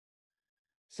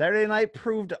Saturday night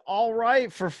proved all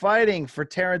right for fighting for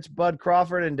Terence Bud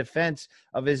Crawford in defense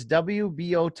of his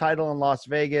WBO title in Las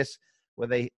Vegas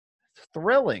with a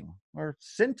thrilling or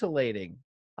scintillating,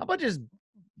 how about just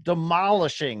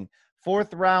demolishing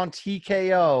fourth round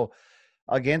TKO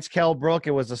against Kell Brook.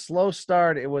 It was a slow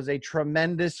start. It was a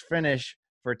tremendous finish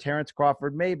for Terence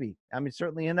Crawford, maybe. I mean,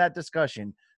 certainly in that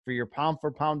discussion for your pound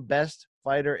for pound best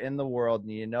fighter in the world.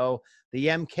 And you know, the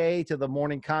MK to the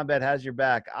Morning Combat has your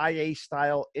back. IA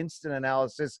style instant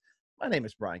analysis. My name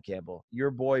is Brian Campbell, your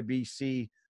boy BC,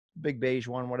 Big Beige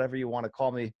One, whatever you want to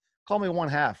call me. Call me one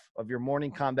half of your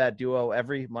Morning Combat duo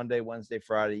every Monday, Wednesday,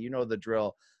 Friday. You know the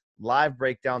drill. Live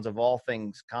breakdowns of all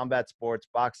things combat sports,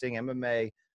 boxing, MMA,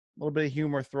 a little bit of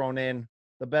humor thrown in,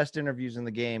 the best interviews in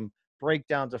the game,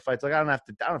 breakdowns of fights. Like I don't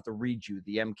have to read you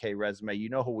the MK resume. You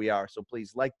know who we are. So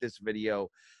please like this video,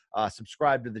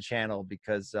 subscribe to the channel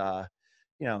because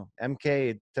you know,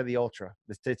 MK to the ultra.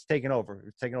 It's taking over.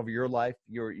 It's taking over your life,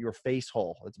 your face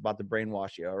hole. It's about to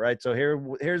brainwash you. All right. So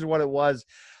here's what it was.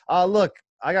 Look,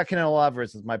 I got Canelo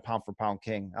Alvarez as my pound for pound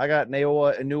king. I got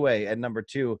Naoya Inoue at number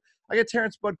 2. I got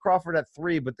Terence Bud Crawford at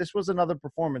 3, but this was another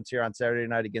performance here on Saturday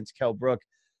night against Kell Brook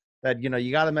that, you know,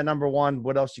 you got him at number 1.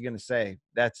 What else are you going to say?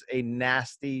 That's a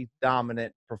nasty,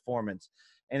 dominant performance.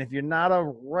 And if you're not a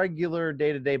regular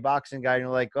day-to-day boxing guy, and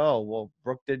you're like, oh, well,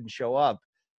 Brook didn't show up.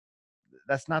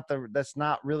 That's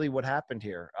not really what happened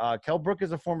here. Kell Brook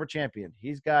is a former champion.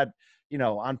 He's got, you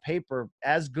know, on paper,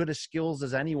 as good as skills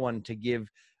as anyone to give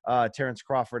Terence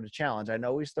Crawford a challenge. I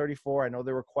know he's 34. I know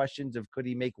there were questions of could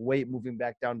he make weight moving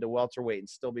back down to welterweight and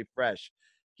still be fresh.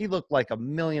 He looked like $1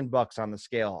 million on the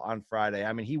scale on Friday.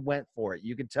 I mean, he went for it.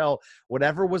 You could tell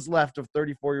whatever was left of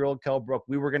 34-year-old Kell Brook,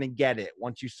 we were going to get it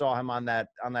once you saw him on that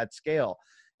scale.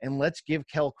 And let's give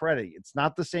Kell credit. It's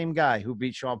not the same guy who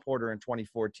beat Shawn Porter in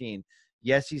 2014.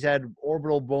 Yes, he's had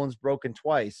orbital bones broken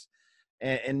twice.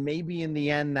 And maybe in the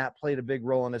end that played a big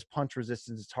role in his punch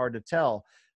resistance. It's hard to tell.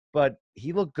 But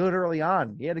he looked good early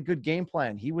on. He had a good game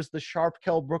plan. He was the sharp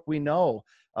Kell Brook we know.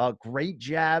 Great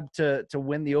jab to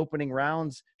win the opening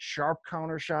rounds, sharp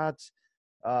counter shots,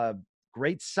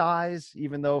 great size,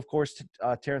 even though, of course,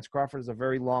 Terence Crawford is a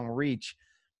very long reach.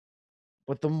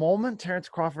 But the moment Terence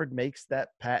Crawford makes that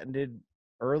patented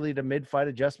early to mid-fight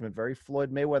adjustment, very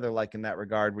Floyd Mayweather-like in that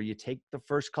regard, where you take the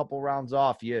first couple rounds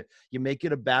off, you make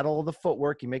it a battle of the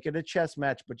footwork, you make it a chess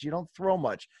match, but you don't throw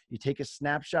much. You take a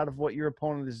snapshot of what your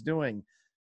opponent is doing,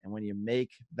 and when you make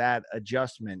that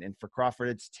adjustment, and for Crawford,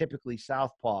 it's typically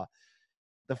southpaw,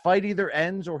 the fight either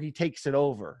ends or he takes it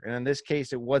over. And in this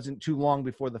case, it wasn't too long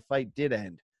before the fight did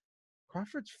end.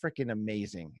 Crawford's freaking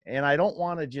amazing. And I don't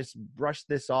want to just brush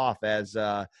this off as,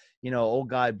 you know, old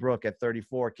guy Brook at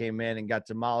 34 came in and got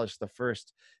demolished the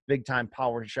first big-time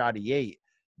power shot he ate.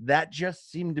 That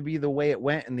just seemed to be the way it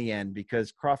went in the end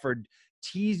because Crawford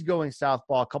teased going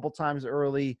southpaw a couple times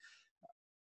early,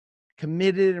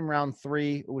 committed in round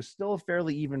 3. It was still a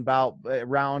fairly even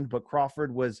round, but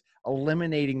Crawford was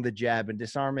eliminating the jab and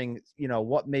disarming, you know,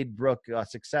 what made Brook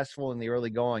successful in the early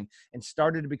going and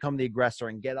started to become the aggressor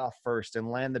and get off first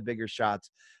and land the bigger shots.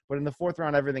 But in the 4th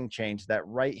round, everything changed. That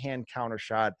right hand counter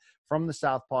shot from the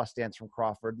southpaw stance from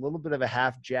Crawford, a little bit of a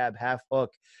half jab, half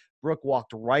hook. Brook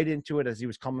walked right into it as he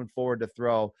was coming forward to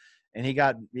throw. And he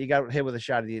got hit with a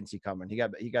shot he didn't see coming. He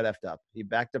got effed up. He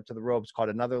backed up to the ropes, caught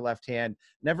another left hand,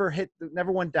 never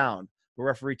went down. The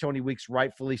referee, Tony Weeks,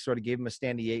 rightfully sort of gave him a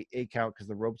standing 8 count because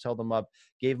the ropes held him up,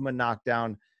 gave him a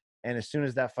knockdown. And as soon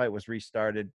as that fight was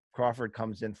restarted, Crawford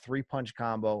comes in, 3-punch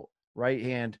combo, right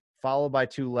hand, followed by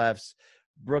 2 lefts.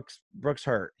 Brook's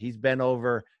hurt. He's bent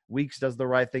over. Weeks does the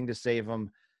right thing to save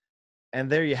him. And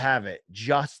there you have it.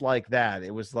 Just like that.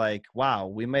 It was like, wow,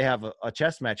 we may have a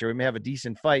chess match or we may have a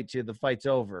decent fight till the fight's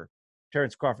over.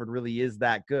 Terence Crawford really is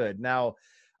that good. Now,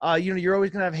 you know, you're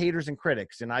always going to have haters and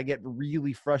critics. And I get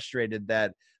really frustrated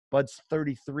that Bud's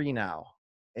 33 now.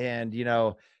 And, you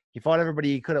know, he fought everybody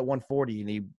he could at 140 and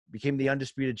he became the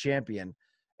undisputed champion.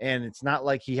 And it's not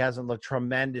like he hasn't looked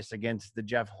tremendous against the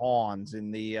Jeff Hawns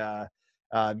and the,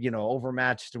 you know,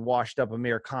 overmatched, washed up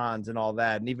Amir Khans and all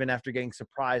that. And even after getting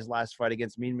surprised last fight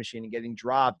against Mean Machine and getting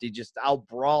dropped, he just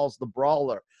out-brawls the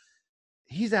brawler.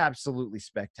 He's absolutely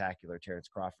spectacular, Terence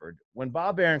Crawford. When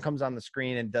Bob Arum comes on the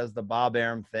screen and does the Bob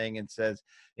Arum thing and says,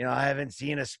 you know, I haven't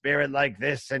seen a spirit like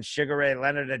this since Sugar Ray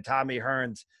Leonard and Tommy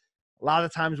Hearns. A lot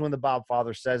of times when the Bob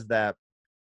father says that,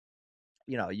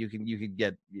 you know, you can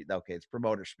get, okay, it's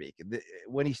promoter speak.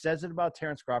 When he says it about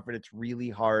Terence Crawford, it's really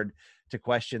hard to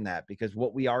question that because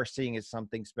what we are seeing is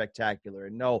something spectacular.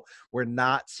 And no, we're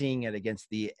not seeing it against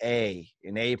the A+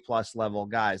 level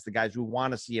guys, the guys we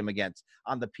want to see him against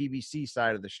on the PBC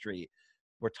side of the street.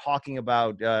 we're talking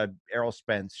about Errol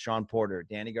Spence, Sean Porter,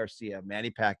 Danny Garcia,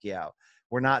 Manny Pacquiao.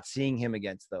 We're not seeing him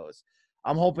against those.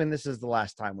 I'm hoping this is the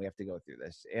last time we have to go through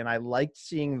this. And I liked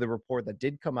seeing the report that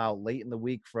did come out late in the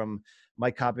week from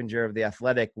Mike Coppinger of The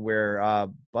Athletic, where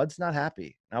Bud's not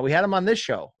happy. Now, we had him on this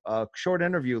show, a short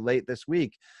interview late this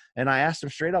week, and I asked him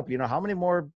straight up, how many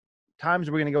more times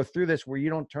are we going to go through this where you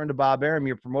don't turn to Bob Arum,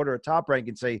 your promoter at Top Rank,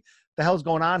 and say, the hell's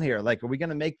going on here? Like, are we going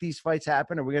to make these fights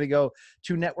happen? Are we going to go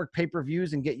 2 network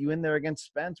pay-per-views and get you in there against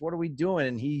Spence? What are we doing?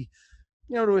 And he,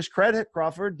 to his credit,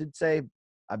 Crawford did say,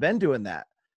 I've been doing that.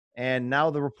 And now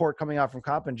the report coming out from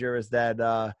Coppinger is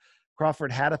that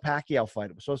Crawford had a Pacquiao fight.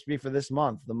 It was supposed to be for this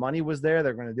month. The money was there.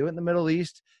 They're going to do it in the Middle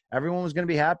East. Everyone was going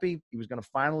to be happy. He was going to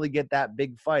finally get that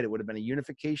big fight. It would have been a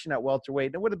unification at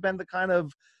welterweight. It would have been the kind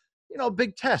of,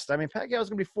 big test. I mean, Pacquiao was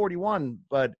going to be 41,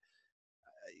 but,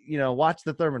 watch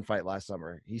the Thurman fight last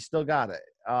summer. He still got it.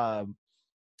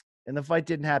 And the fight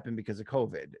didn't happen because of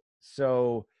COVID.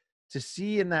 So to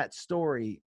see in that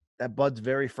story that Bud's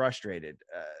very frustrated,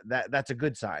 that's a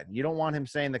good sign. You don't want him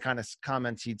saying the kind of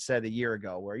comments he'd said a year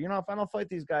ago where, if I don't fight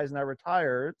these guys and I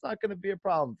retire, it's not going to be a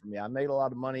problem for me. I made a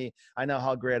lot of money. I know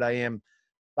how great I am.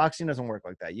 Boxing doesn't work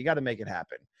like that. You got to make it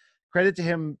happen. Credit to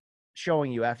him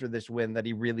showing you after this win that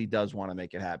he really does want to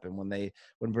make it happen.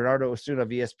 When Bernardo Osuna of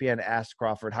ESPN asked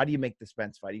Crawford, how do you make the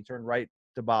Spence fight? He turned right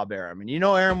to Bob Arum. And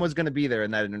Arum was going to be there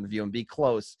in that interview and be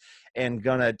close and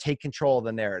going to take control of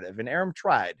the narrative. And Arum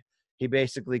tried. He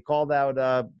basically called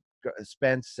out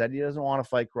Spence, said he doesn't want to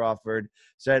fight Crawford,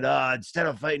 said, instead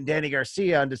of fighting Danny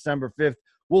Garcia on December 5th,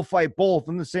 we'll fight both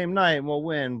on the same night and we'll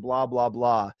win, blah, blah,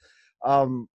 blah.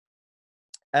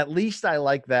 At least I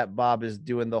like that Bob is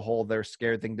doing the whole they're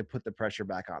scared thing to put the pressure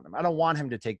back on them. I don't want him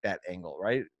to take that angle,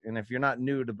 right? And if you're not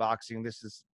new to boxing, this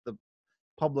is the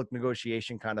public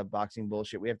negotiation kind of boxing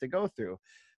bullshit we have to go through.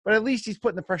 But at least he's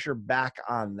putting the pressure back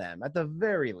on them, at the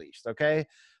very least, okay?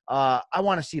 I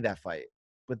want to see that fight.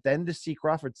 But then to see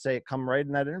Crawford come right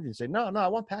in that interview and say, no, I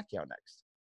want Pacquiao next.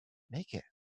 Make it.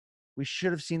 We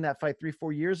should have seen that fight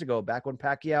 3-4 years ago, back when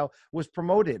Pacquiao was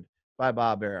promoted by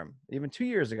Bob Arum, even 2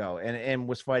 years ago, and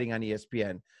was fighting on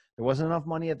ESPN. There wasn't enough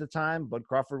money at the time. Bud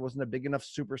Crawford wasn't a big enough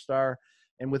superstar.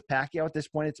 And with Pacquiao at this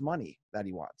point, it's money that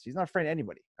he wants. He's not afraid of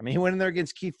anybody. I mean, he went in there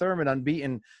against Keith Thurman,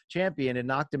 unbeaten champion, and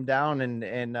knocked him down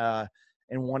and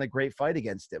won a great fight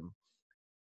against him.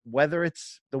 Whether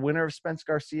it's the winner of Spence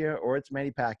Garcia or it's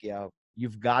Manny Pacquiao,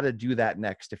 you've got to do that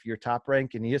next. If you're Top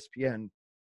Rank in ESPN,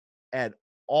 at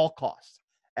all costs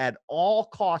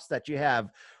that you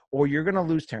have, or you're going to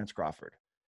lose Terence Crawford,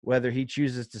 whether he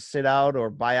chooses to sit out or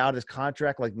buy out his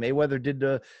contract like Mayweather did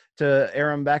to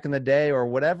Arum back in the day, or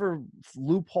whatever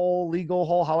loophole, legal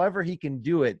hole, however he can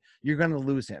do it, you're going to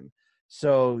lose him.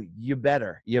 So you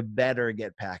better get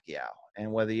Pacquiao.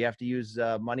 And whether you have to use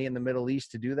money in the Middle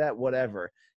East to do that, whatever,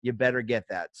 you better get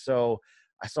that. So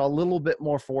I saw a little bit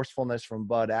more forcefulness from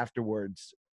Bud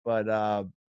afterwards, but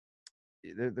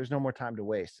there's no more time to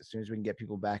waste. As soon as we can get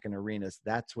people back in arenas,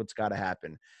 that's what's got to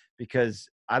happen, because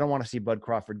I don't want to see Bud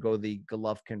Crawford go the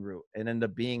Golovkin route and end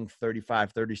up being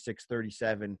 35, 36,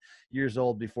 37 years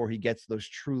old before he gets those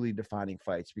truly defining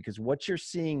fights, because what you're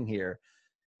seeing here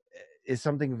is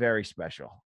something very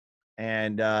special.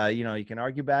 And, you can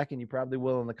argue back, and you probably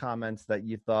will in the comments, that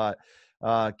you thought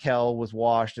Kell was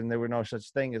washed and there were no such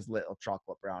thing as little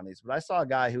chocolate brownies. But I saw a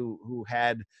guy who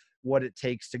had what it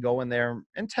takes to go in there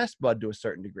and test Bud to a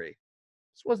certain degree.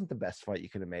 This wasn't the best fight you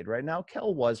could have made right now.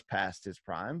 Kell was past his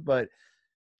prime, but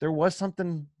there was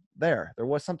something there. There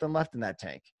was something left in that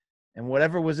tank. And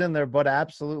whatever was in there, Bud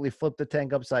absolutely flipped the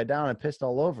tank upside down and pissed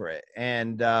all over it.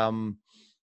 And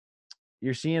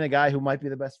you're seeing a guy who might be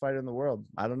the best fighter in the world.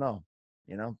 I don't know.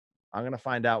 I'm going to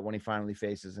find out when he finally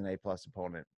faces an A-plus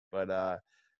opponent. But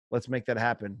let's make that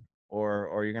happen,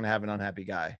 or you're going to have an unhappy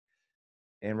guy.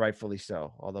 And rightfully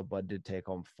so, although Bud did take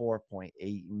home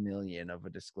 $4.8 million of a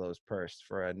disclosed purse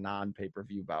for a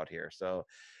non-pay-per-view bout here. So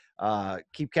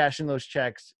keep cashing those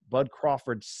checks. Bud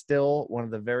Crawford still one of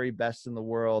the very best in the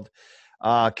world.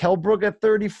 Kell Brook at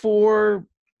 34,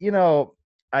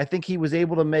 I think he was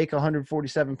able to make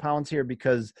 147 pounds here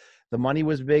because the money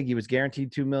was big. He was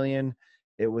guaranteed $2 million.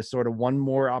 It was sort of one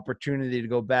more opportunity to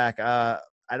go back.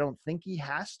 I don't think he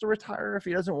has to retire if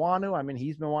he doesn't want to. I mean,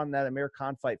 he's been wanting that Amir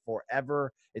Khan fight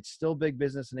forever. It's still big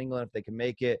business in England if they can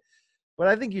make it. But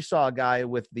I think you saw a guy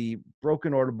with the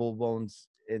broken orbital bones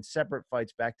in separate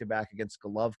fights back-to-back against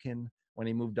Golovkin when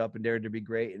he moved up and dared to be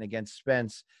great, and against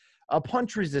Spence.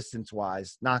 Punch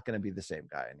resistance-wise, not going to be the same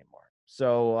guy anymore.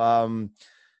 So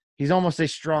he's almost a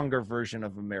stronger version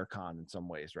of Amir Khan in some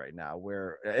ways right now,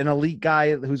 where an elite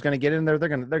guy who's going to get in there, they're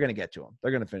going to get to him.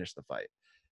 They're going to finish the fight.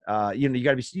 You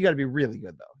gotta be really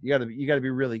good though. You gotta be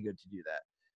really good to do that.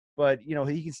 But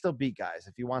he can still beat guys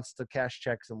if he wants to cash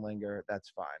checks and linger. That's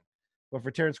fine. But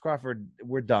for Terence Crawford,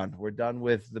 we're done. We're done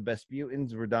with the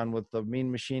Besputins. We're done with the Mean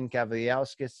Machine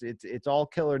Kavaliauskas. It's all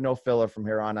killer, no filler from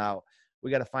here on out. We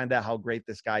got to find out how great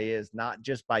this guy is, not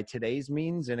just by today's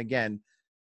means. And again,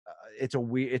 it's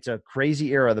a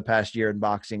crazy era the past year in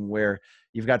boxing where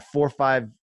you've got 4 or 5,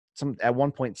 some at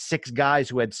one point 6 guys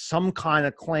who had some kind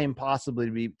of claim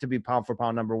possibly to be pound for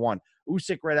pound number one.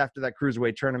 Usyk right after that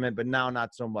cruiserweight tournament, but now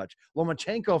not so much.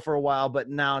 Lomachenko for a while, but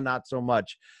now not so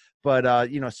much. But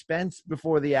Spence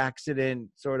before the accident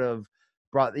sort of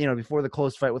brought, before the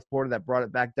close fight with Porter that brought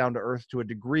it back down to earth to a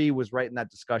degree, was right in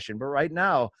that discussion. But right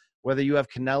now, whether you have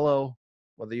Canelo,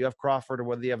 whether you have Crawford, or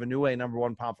whether you have Inoue number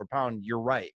one pound for pound, you're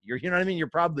right. You know what I mean? You're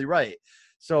probably right.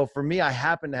 So for me, I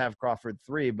happen to have Crawford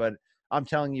 3, but I'm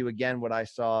telling you again what I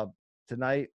saw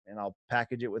tonight, and I'll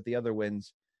package it with the other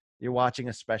wins. You're watching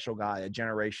a special guy, a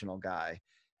generational guy.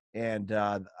 And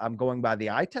I'm going by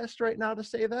the eye test right now to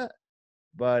say that.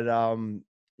 But,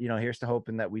 here's to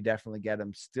hoping that we definitely get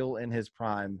him still in his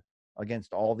prime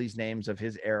against all these names of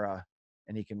his era,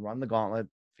 and he can run the gauntlet.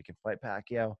 If he can fight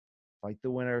Pacquiao, fight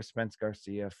the winner of Spence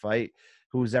Garcia, fight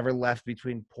who's ever left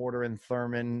between Porter and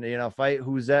Thurman, fight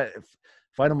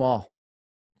them all.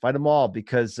 Fight them all,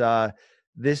 because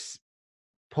this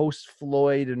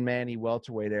post-Floyd and Manny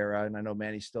welterweight era, and I know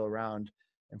Manny's still around,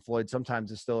 and Floyd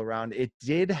sometimes is still around, it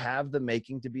did have the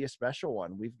making to be a special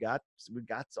one. We've got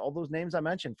all those names I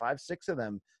mentioned, 5, 6 of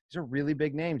them. These are really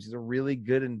big names. These are really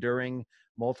good, enduring,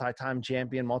 multi-time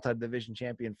champion, multi-division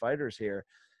champion fighters here.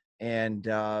 And,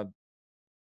 gun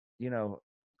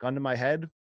to my head,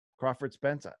 Crawford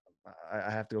Spence,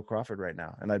 I have to go Crawford right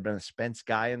now. And I've been a Spence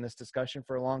guy in this discussion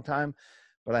for a long time,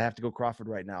 but I have to go Crawford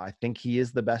right now. I think he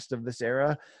is the best of this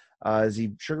era. Is he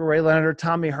Sugar Ray Leonard or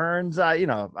Tommy Hearns?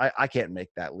 I can't make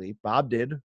that leap. Bob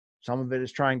did. Some of it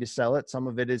is trying to sell it. Some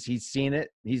of it is he's seen it.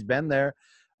 He's been there.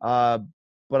 But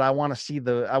I want to see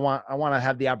I want to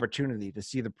have the opportunity to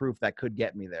see the proof that could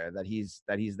get me there, that he's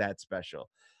that special.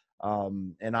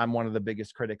 And I'm one of the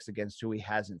biggest critics against who he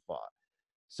hasn't fought.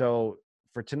 So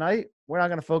for tonight, we're not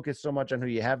going to focus so much on who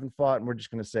you haven't fought, and we're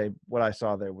just going to say what I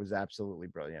saw there was absolutely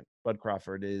brilliant. Bud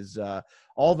Crawford is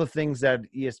all the things that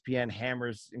ESPN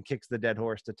hammers and kicks the dead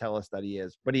horse to tell us that he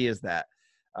is, but he is that.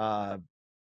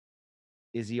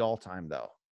 Is he all-time, though?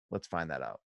 Let's find that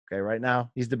out. Okay, right now,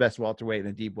 he's the best welterweight in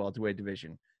a deep welterweight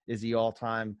division. Is he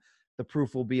all-time? The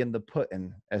proof will be in the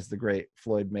pudding, as the great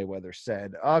Floyd Mayweather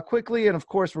said. Quickly, and of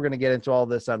course, we're going to get into all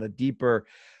this on a deeper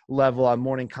level on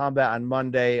Morning Kombat on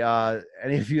Monday.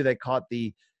 Any of you that caught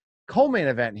the co-main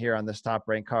event here on this Top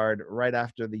Rank card right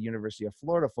after the University of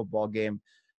Florida football game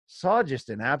saw just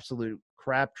an absolute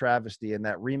crap travesty in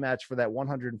that rematch for that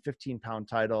 115-pound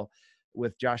title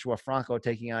with Joshua Franco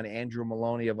taking on Andrew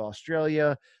Maloney of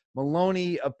Australia.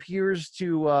 Maloney appears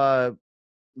to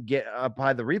get up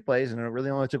by the replays, and it really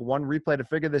only took one replay to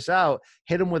figure this out,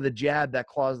 hit him with a jab that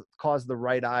caused the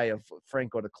right eye of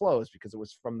Franco to close, because it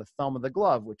was from the thumb of the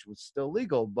glove, which was still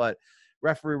legal, but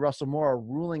referee Russell Mora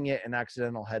ruling it an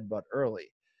accidental headbutt early.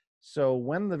 So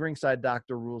when the ringside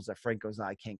doctor rules that Franco's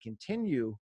eye can't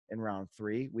continue in round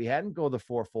 3, we hadn't go the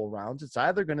 4 full rounds. It's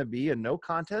either going to be a no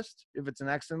contest if it's an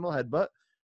accidental headbutt,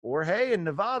 or hey, in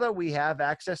Nevada, we have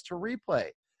access to replay.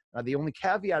 The only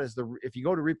caveat is if you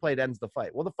go to replay, it ends the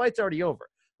fight. Well, the fight's already over.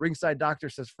 Ringside doctor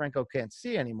says Franco can't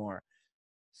see anymore.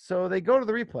 So they go to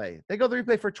the replay. They go to the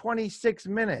replay for 26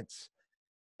 minutes.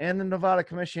 And the Nevada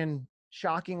Commission,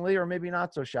 shockingly, or maybe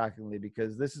not so shockingly,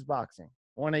 because this is boxing,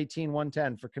 118,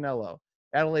 110 for Canelo.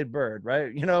 Adelaide Bird,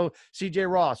 right?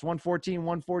 CJ Ross, 114,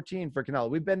 114 for Canelo.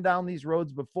 We've been down these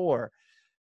roads before.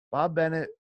 Bob Bennett,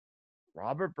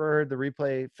 Robert Byrd, the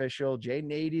replay official, Jay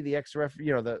Nady, the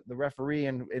ex-referee, the referee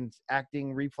and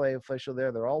acting replay official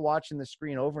there. They're all watching the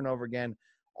screen over and over again.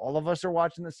 All of us are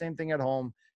watching the same thing at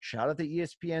home. Shout out to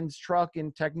ESPN's truck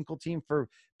and technical team for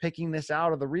picking this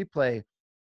out of the replay. It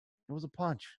was a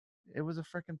punch. It was a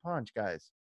freaking punch,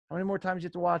 guys. How many more times do you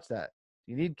have to watch that?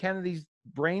 Do you need Kennedy's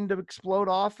brain to explode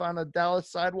off on a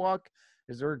Dallas sidewalk?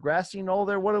 Is there a grassy knoll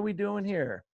there? What are we doing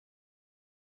here?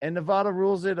 And Nevada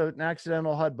rules it an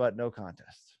accidental headbutt, no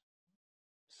contest.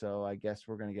 So I guess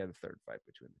we're going to get a third fight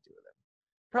between the two of them.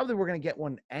 Probably we're going to get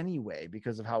one anyway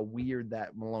because of how weird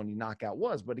that Maloney knockout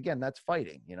was. But again, that's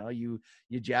fighting. You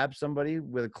jab somebody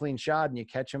with a clean shot and you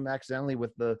catch him accidentally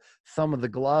with the thumb of the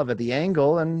glove at the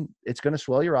angle, and it's going to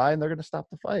swell your eye and they're going to stop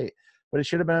the fight. But it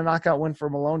should have been a knockout win for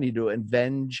Maloney to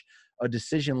avenge a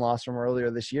decision loss from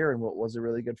earlier this year in what was a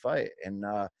really good fight. And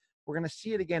we're going to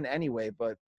see it again anyway,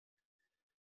 but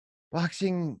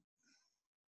boxing,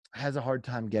 has a hard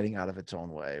time getting out of its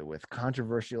own way with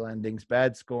controversial endings,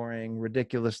 bad scoring,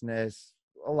 ridiculousness,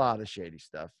 a lot of shady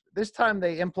stuff. This time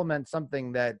they implement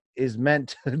something that is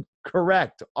meant to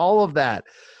correct all of that,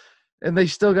 and they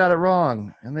still got it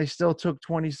wrong, and they still took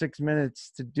 26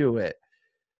 minutes to do it.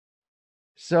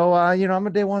 So, I'm a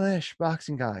day one-ish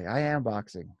boxing guy. I am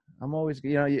boxing. I'm always,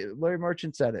 Larry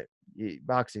Merchant said it.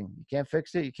 Boxing, you can't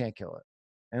fix it, you can't kill it.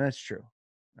 And that's true.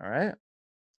 All right.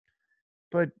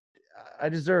 But I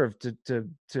deserve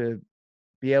to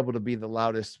be able to be the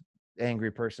loudest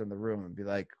angry person in the room and be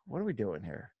like, what are we doing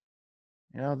here?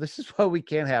 This is why we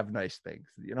can't have nice things.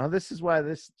 This is why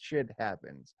this shit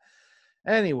happens.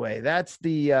 Anyway, that's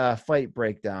the fight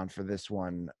breakdown for this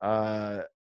one. I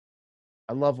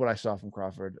love what I saw from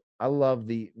Crawford. I love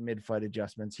the mid-fight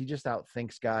adjustments. He just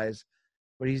outthinks guys,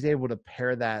 but he's able to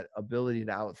pair that ability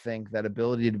to outthink, that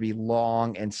ability to be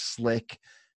long and slick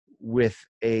with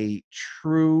a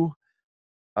true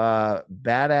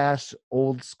badass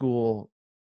old school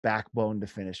backbone to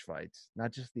finish fights.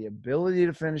 Not just the ability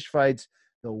to finish fights,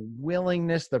 the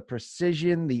willingness, the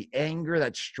precision, the anger,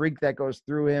 that streak that goes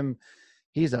through him.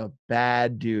 He's a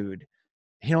bad dude.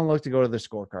 He don't look to go to the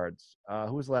scorecards.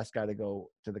 Who was the last guy to go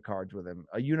to the cards with him?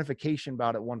 A unification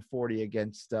bout at 140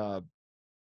 against the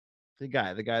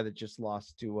guy that just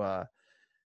lost to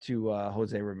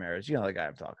Jose Ramirez. You know the guy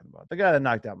I'm talking about. The guy that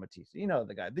knocked out Matisse. You know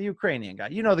the guy, the Ukrainian guy.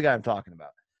 You know the guy I'm talking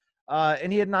about.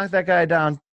 And he had knocked that guy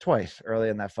down twice early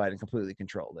in that fight and completely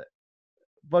controlled it.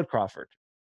 Bud Crawford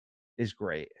is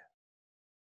great.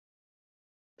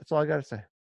 That's all I got to say.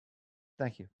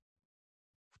 Thank you.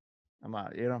 I'm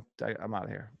out. I'm out of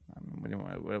here.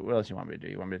 What else you want me to do?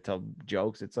 You want me to tell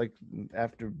jokes? It's like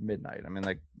after midnight. I mean,